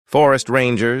Forest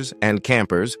rangers and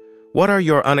campers, what are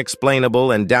your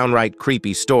unexplainable and downright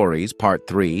creepy stories, Part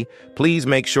 3? Please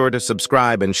make sure to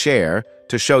subscribe and share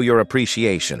to show your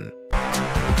appreciation.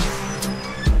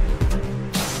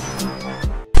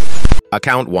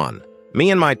 Account 1.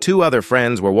 Me and my two other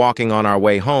friends were walking on our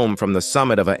way home from the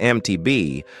summit of a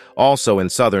MTB, also in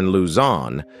southern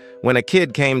Luzon, when a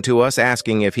kid came to us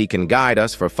asking if he can guide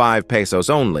us for 5 pesos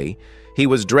only. He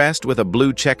was dressed with a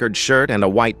blue checkered shirt and a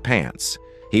white pants.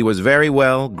 He was very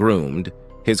well groomed.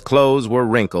 His clothes were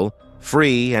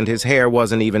wrinkle-free and his hair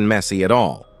wasn't even messy at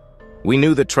all. We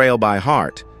knew the trail by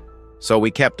heart, so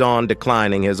we kept on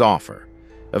declining his offer.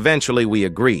 Eventually we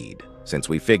agreed, since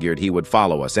we figured he would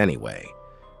follow us anyway.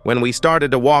 When we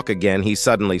started to walk again, he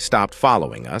suddenly stopped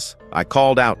following us. I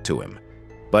called out to him,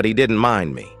 but he didn't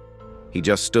mind me. He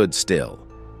just stood still.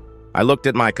 I looked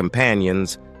at my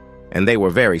companions, and they were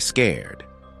very scared.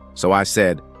 So I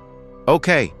said,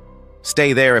 "Okay,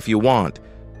 stay there if you want,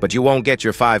 but you won't get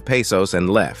your 5 pesos," and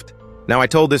left. Now, I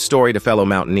told this story to fellow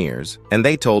mountaineers, and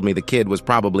they told me the kid was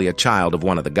probably a child of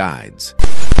one of the guides.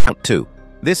 Account 2.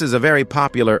 This is a very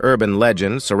popular urban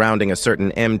legend surrounding a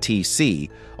certain MTC,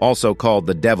 also called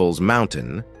the Devil's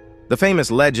Mountain. The famous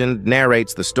legend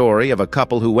narrates the story of a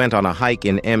couple who went on a hike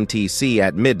in MTC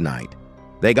at midnight.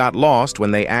 They got lost when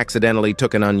they accidentally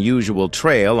took an unusual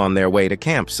trail on their way to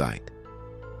campsite.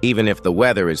 Even if the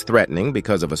weather is threatening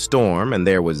because of a storm and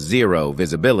there was zero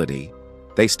visibility,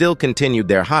 they still continued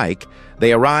their hike.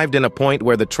 They arrived in a point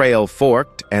where the trail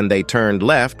forked and they turned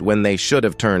left when they should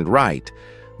have turned right.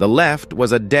 The left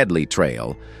was a deadly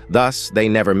trail, thus they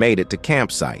never made it to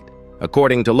campsite.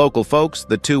 According to local folks,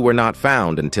 the two were not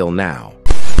found until now.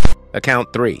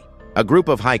 Account 3. A group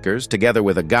of hikers, together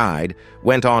with a guide,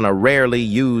 went on a rarely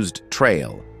used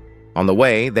trail. On the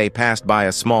way, they passed by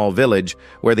a small village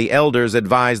where the elders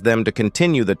advised them to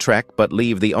continue the trek but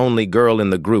leave the only girl in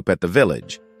the group at the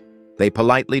village. They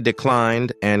politely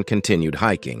declined and continued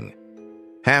hiking.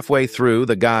 Halfway through,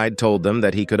 the guide told them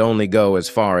that he could only go as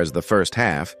far as the first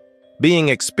half. Being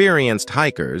experienced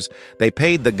hikers, they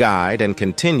paid the guide and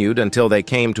continued until they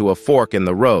came to a fork in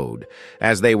the road.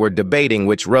 As they were debating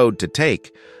which road to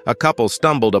take, a couple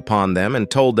stumbled upon them and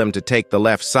told them to take the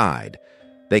left side.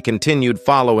 They continued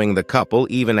following the couple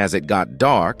even as it got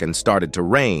dark and started to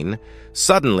rain.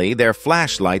 Suddenly, their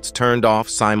flashlights turned off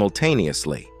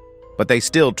simultaneously, but they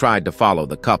still tried to follow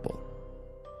the couple.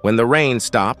 When the rain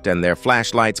stopped and their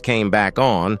flashlights came back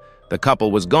on, the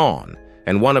couple was gone,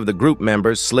 and one of the group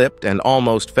members slipped and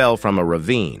almost fell from a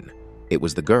ravine. It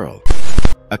was the girl.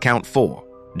 Account 4.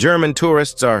 German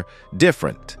tourists are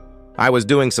different. I was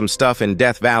doing some stuff in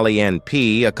Death Valley,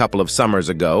 NP, a couple of summers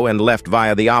ago and left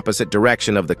via the opposite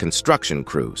direction of the construction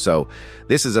crew, so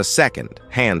this is a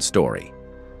second-hand story.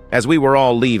 As we were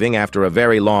all leaving after a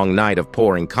very long night of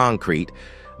pouring concrete,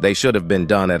 they should have been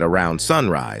done at around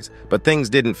sunrise, but things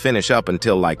didn't finish up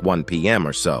until like 1 p.m.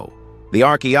 or so. The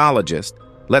archaeologist,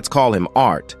 let's call him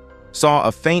Art, saw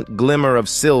a faint glimmer of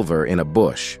silver in a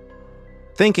bush.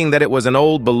 Thinking that it was an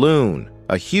old balloon,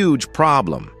 a huge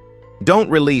problem.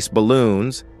 Don't release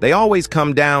balloons, they always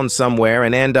come down somewhere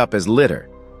and end up as litter.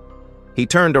 He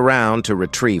turned around to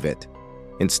retrieve it.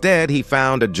 Instead, he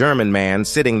found a German man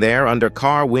sitting there under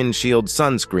car windshield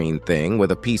sunscreen thing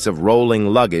with a piece of rolling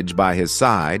luggage by his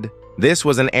side. This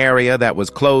was an area that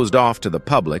was closed off to the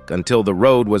public until the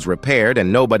road was repaired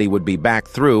and nobody would be back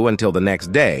through until the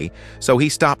next day, so he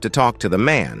stopped to talk to the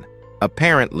man,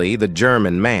 apparently the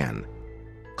German man.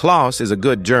 Klaus is a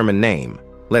good German name,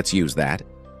 let's use that.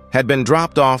 Had been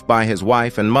dropped off by his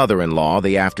wife and mother-in-law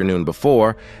the afternoon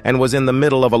before and was in the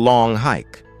middle of a long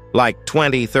hike. Like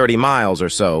 20-30 miles or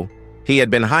so. He had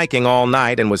been hiking all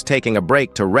night and was taking a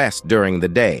break to rest during the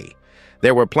day.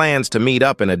 There were plans to meet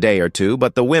up in a day or two,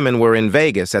 but the women were in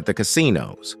Vegas at the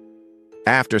casinos.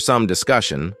 After some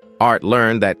discussion, Art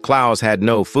learned that Klaus had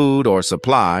no food or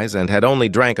supplies and had only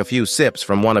drank a few sips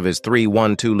from one of his 3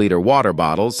 1-2-liter water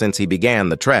bottles since he began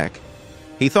the trek.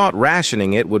 He thought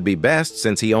rationing it would be best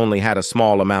since he only had a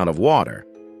small amount of water.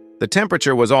 The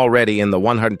temperature was already in the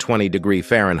 120-degree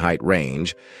Fahrenheit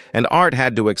range, and Art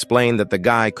had to explain that the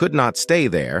guy could not stay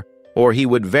there, or he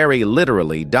would very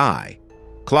literally die.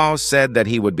 Klaus said that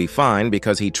he would be fine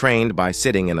because he trained by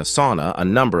sitting in a sauna a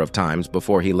number of times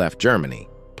before he left Germany.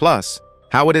 Plus,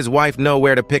 how would his wife know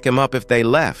where to pick him up if they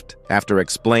left? After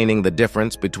explaining the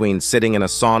difference between sitting in a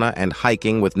sauna and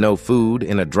hiking with no food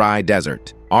in a dry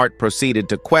desert, Art proceeded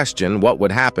to question what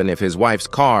would happen if his wife's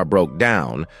car broke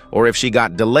down or if she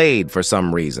got delayed for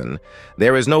some reason.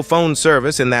 There is no phone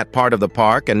service in that part of the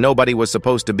park and nobody was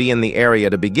supposed to be in the area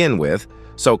to begin with,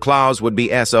 so Klaus would be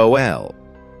SOL.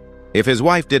 If his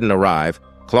wife didn't arrive,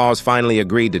 Claus finally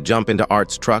agreed to jump into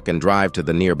Art's truck and drive to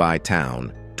the nearby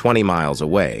town, 20 miles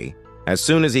away. As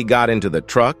soon as he got into the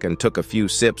truck and took a few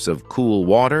sips of cool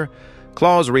water,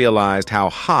 Claus realized how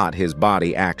hot his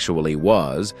body actually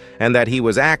was and that he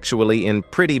was actually in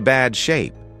pretty bad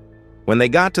shape. When they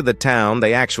got to the town,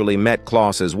 they actually met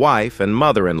Claus's wife and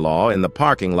mother-in-law in the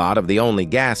parking lot of the only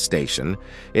gas station.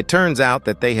 It turns out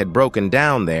that they had broken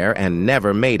down there and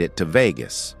never made it to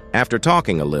Vegas. After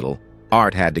talking a little,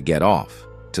 Art had to get off,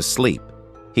 to sleep.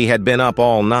 He had been up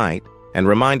all night and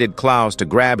reminded Claus to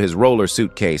grab his roller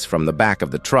suitcase from the back of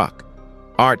the truck.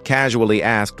 Art casually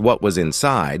asked what was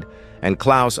inside, and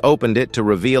Claus opened it to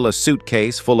reveal a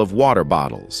suitcase full of water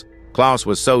bottles. Claus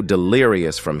was so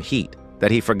delirious from heat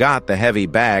that he forgot the heavy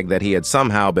bag that he had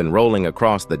somehow been rolling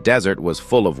across the desert was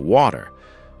full of water.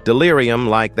 Delirium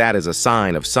like that is a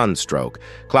sign of sunstroke.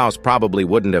 Claus probably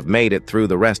wouldn't have made it through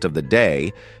the rest of the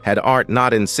day had Art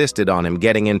not insisted on him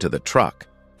getting into the truck.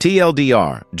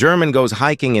 TLDR, German goes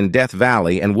hiking in Death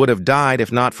Valley and would have died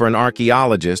if not for an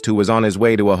archaeologist who was on his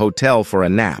way to a hotel for a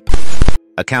nap.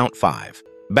 Account 5.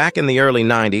 Back in the early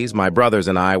 90s, my brothers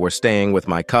and I were staying with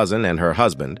my cousin and her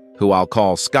husband, who I'll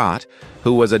call Scott,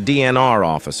 who was a DNR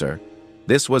officer.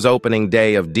 This was opening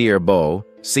day of deer bow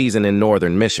season in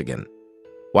northern Michigan.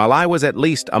 While I was at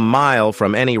least a mile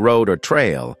from any road or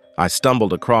trail, I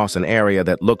stumbled across an area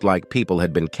that looked like people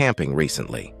had been camping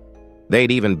recently.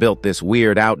 They'd even built this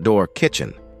weird outdoor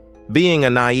kitchen. Being a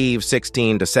naive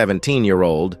 16 to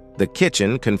 17-year-old, the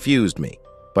kitchen confused me.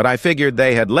 But I figured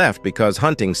they had left because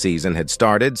hunting season had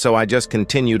started, so I just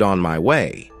continued on my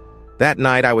way. That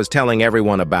night I was telling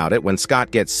everyone about it when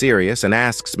Scott gets serious and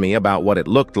asks me about what it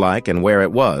looked like and where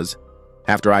it was.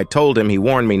 After I told him, he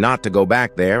warned me not to go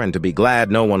back there and to be glad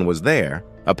no one was there.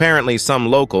 Apparently some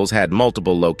locals had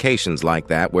multiple locations like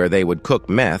that where they would cook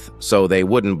meth so they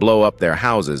wouldn't blow up their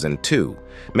houses, and two,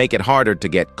 make it harder to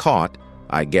get caught.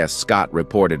 I guess Scott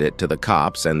reported it to the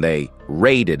cops and they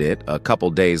raided it a couple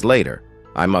days later.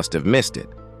 I must have missed it.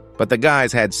 But the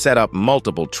guys had set up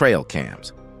multiple trail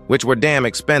cams, which were damn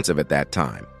expensive at that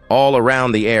time, all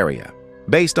around the area.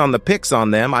 Based on the pics on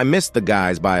them, I missed the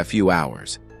guys by a few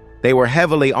hours. They were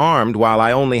heavily armed while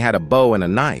I only had a bow and a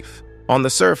knife. On the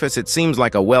surface, it seems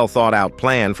like a well-thought-out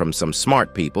plan from some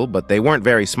smart people, but they weren't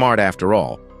very smart after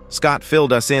all. Scott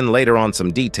filled us in later on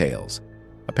some details.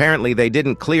 Apparently, they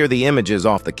didn't clear the images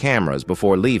off the cameras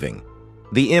before leaving.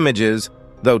 The images,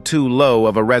 though too low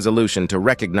of a resolution to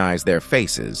recognize their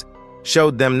faces,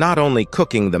 showed them not only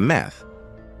cooking the meth,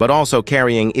 but also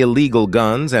carrying illegal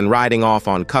guns and riding off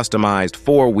on customized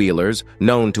four-wheelers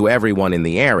known to everyone in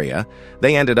the area.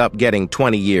 They ended up getting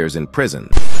 20 years in prison.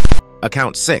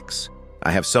 Account 6. I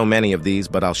have so many of these,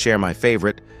 but I'll share my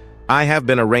favorite. I have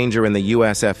been a ranger in the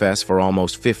USFS for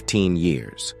almost 15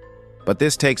 years. But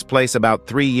this takes place about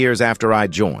 3 years after I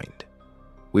joined.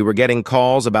 We were getting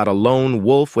calls about a lone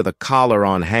wolf with a collar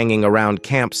on hanging around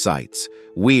campsites.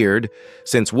 Weird,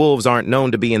 since wolves aren't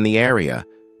known to be in the area.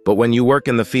 But when you work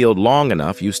in the field long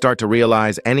enough, you start to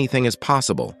realize anything is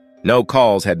possible. No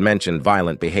calls had mentioned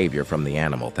violent behavior from the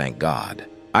animal, thank God.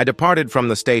 I departed from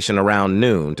the station around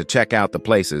noon to check out the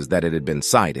places that it had been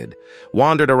sighted.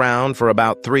 Wandered around for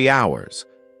about 3 hours.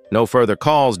 No further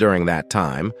calls during that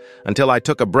time, until I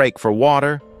took a break for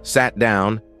water, sat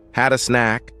down, had a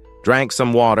snack, drank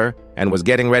some water, and was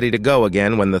getting ready to go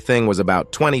again when the thing was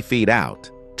about 20 feet out,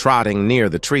 trotting near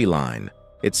the tree line.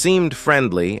 It seemed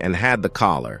friendly and had the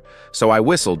collar, so I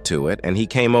whistled to it and he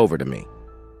came over to me.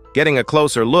 Getting a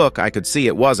closer look, I could see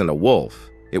it wasn't a wolf.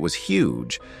 It was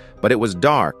huge, but it was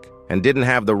dark and didn't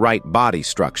have the right body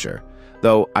structure,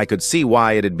 though I could see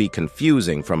why it'd be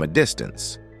confusing from a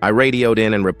distance. I radioed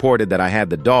in and reported that I had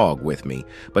the dog with me,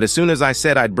 but as soon as I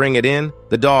said I'd bring it in,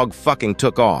 the dog fucking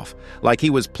took off, like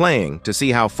he was playing to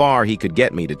see how far he could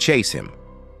get me to chase him.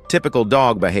 Typical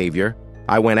dog behavior,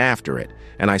 I went after it,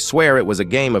 and I swear it was a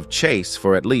game of chase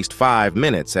for at least 5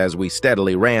 minutes as we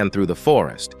steadily ran through the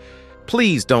forest.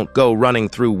 Please don't go running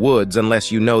through woods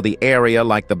unless you know the area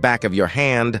like the back of your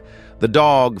hand. The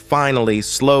dog finally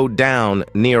slowed down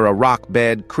near a rock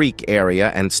bed creek area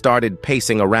and started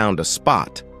pacing around a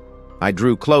spot. I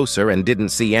drew closer and didn't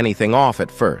see anything off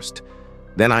at first.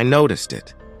 Then I noticed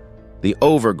it. The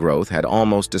overgrowth had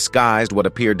almost disguised what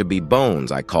appeared to be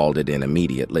bones. I called it in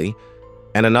immediately,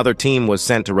 and another team was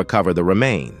sent to recover the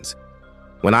remains.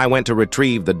 When I went to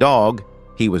retrieve the dog,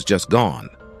 he was just gone.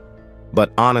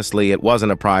 But honestly, it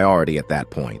wasn't a priority at that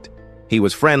point. He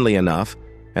was friendly enough,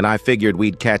 and I figured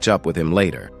we'd catch up with him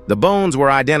later. The bones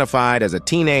were identified as a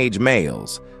teenage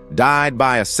male's, died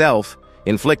by a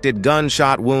self-inflicted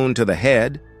gunshot wound to the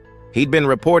head, He'd been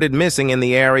reported missing in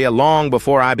the area long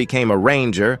before I became a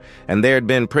ranger, and there'd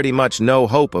been pretty much no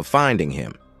hope of finding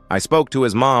him. I spoke to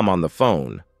his mom on the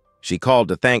phone. She called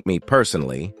to thank me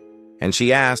personally, and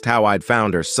she asked how I'd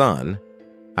found her son.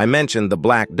 I mentioned the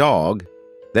black dog,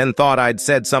 then thought I'd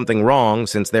said something wrong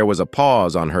since there was a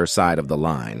pause on her side of the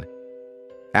line.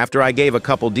 After I gave a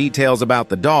couple details about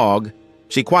the dog,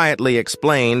 she quietly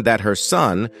explained that her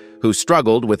son, who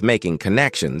struggled with making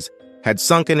connections, had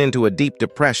sunken into a deep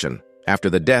depression after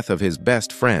the death of his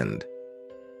best friend,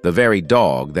 the very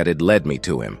dog that had led me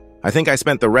to him. I think I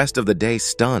spent the rest of the day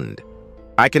stunned.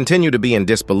 I continue to be in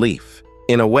disbelief,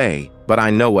 in a way, but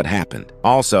I know what happened.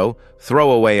 Also,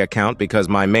 throwaway account because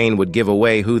my main would give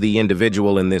away who the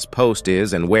individual in this post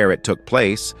is and where it took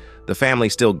place. The family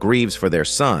still grieves for their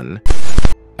son.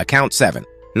 Account 7.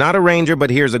 Not a ranger,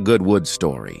 but here's a good woods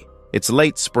story. It's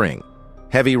late spring.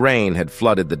 Heavy rain had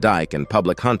flooded the dike and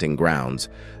public hunting grounds,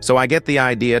 so I get the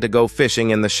idea to go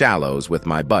fishing in the shallows with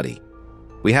my buddy.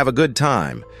 We have a good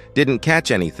time, didn't catch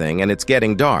anything, and it's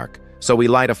getting dark, so we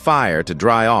light a fire to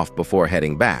dry off before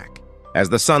heading back. As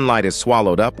the sunlight is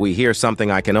swallowed up, we hear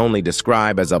something I can only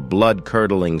describe as a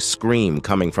blood-curdling scream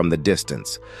coming from the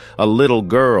distance. A little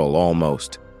girl,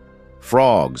 almost.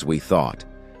 Frogs, we thought,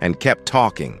 and kept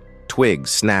talking,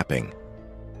 twigs snapping.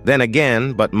 Then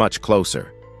again, but much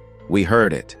closer. We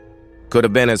heard it. Could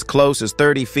have been as close as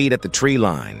 30 feet at the tree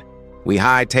line. We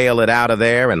hightail it out of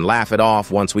there and laugh it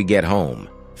off once we get home.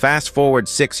 Fast forward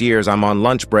 6 years, I'm on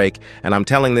lunch break, and I'm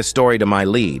telling this story to my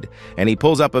lead, and he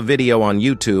pulls up a video on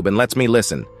YouTube and lets me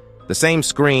listen. The same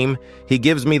scream, he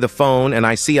gives me the phone, and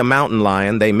I see a mountain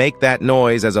lion. They make that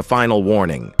noise as a final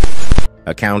warning.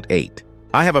 Account 8.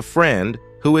 I have a friend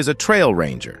who is a trail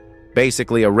ranger,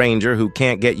 basically a ranger who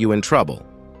can't get you in trouble.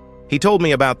 He told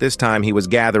me about this time he was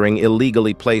gathering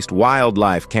illegally placed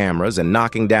wildlife cameras and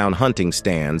knocking down hunting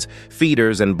stands,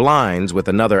 feeders, and blinds with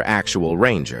another actual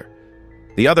ranger.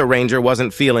 The other ranger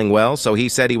wasn't feeling well, so he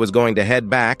said he was going to head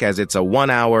back as it's a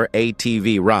 1-hour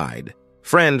ATV ride.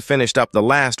 Friend finished up the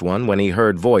last one when he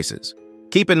heard voices.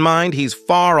 Keep in mind, he's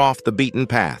far off the beaten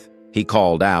path. He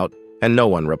called out, and no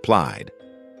one replied.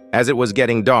 As it was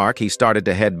getting dark, he started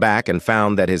to head back and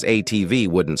found that his ATV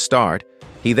wouldn't start.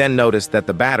 He then noticed that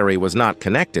the battery was not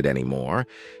connected anymore.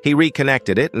 He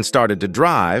reconnected it and started to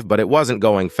drive, but it wasn't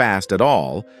going fast at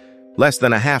all. Less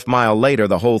than a half-mile later,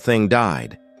 the whole thing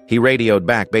died. He radioed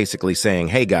back basically saying,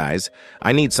 "Hey guys,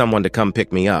 I need someone to come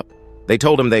pick me up." They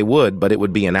told him they would, but it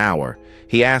would be an hour.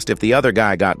 He asked if the other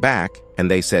guy got back, and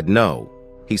they said no.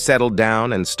 He settled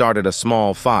down and started a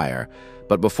small fire,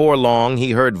 but before long,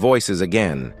 he heard voices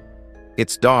again.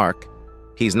 It's dark.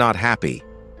 He's not happy.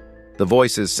 The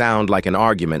voices sound like an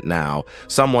argument now.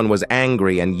 Someone was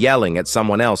angry and yelling at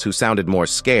someone else who sounded more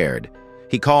scared.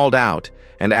 He called out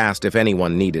and asked if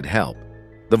anyone needed help.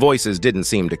 The voices didn't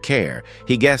seem to care.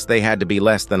 He guessed they had to be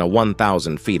less than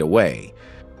 1,000 feet away.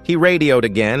 He radioed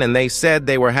again, and they said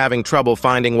they were having trouble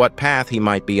finding what path he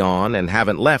might be on and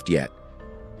haven't left yet.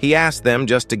 He asked them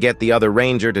just to get the other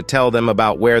ranger to tell them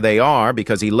about where they are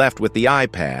because he left with the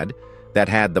iPad that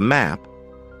had the map.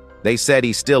 They said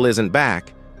he still isn't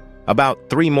back. About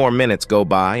 3 more minutes go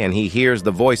by, and he hears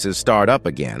the voices start up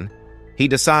again. He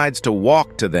decides to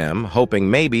walk to them, hoping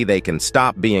maybe they can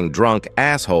stop being drunk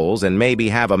assholes and maybe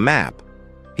have a map.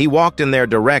 He walked in their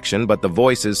direction, but the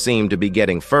voices seemed to be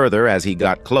getting further as he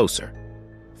got closer.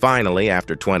 Finally,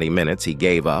 after 20 minutes, he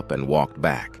gave up and walked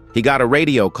back. He got a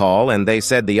radio call, and they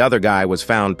said the other guy was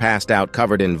found passed out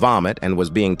covered in vomit and was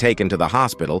being taken to the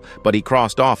hospital, but he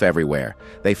crossed off everywhere.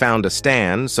 They found a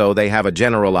stand, so they have a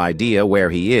general idea where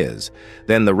he is.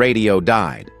 Then the radio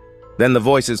died. Then the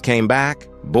voices came back.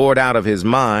 Bored out of his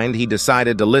mind, he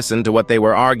decided to listen to what they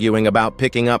were arguing about,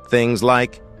 picking up things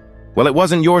like, "Well, it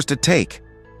wasn't yours to take.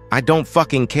 I don't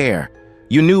fucking care.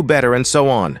 You knew better," and so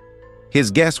on.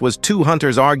 His guess was 2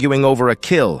 hunters arguing over a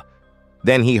kill.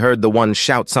 Then he heard the one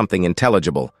shout something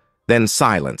intelligible. Then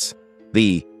silence.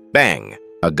 The bang,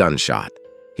 a gunshot.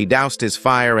 He doused his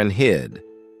fire and hid.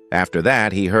 After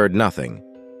that, he heard nothing.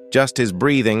 Just his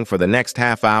breathing for the next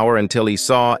half hour until he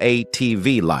saw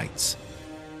ATV lights.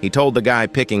 He told the guy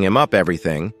picking him up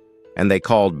everything, and they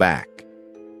called back.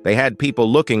 They had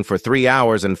people looking for 3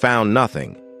 hours and found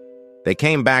nothing. They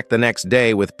came back the next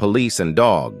day with police and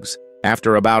dogs.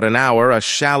 After about an hour, a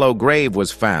shallow grave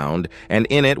was found, and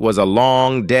in it was a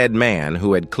long, dead man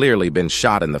who had clearly been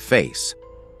shot in the face.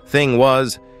 Thing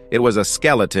was, it was a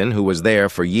skeleton who was there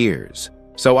for years.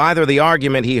 So either the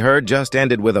argument he heard just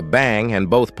ended with a bang and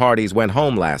both parties went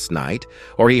home last night,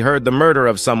 or he heard the murder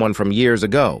of someone from years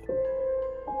ago.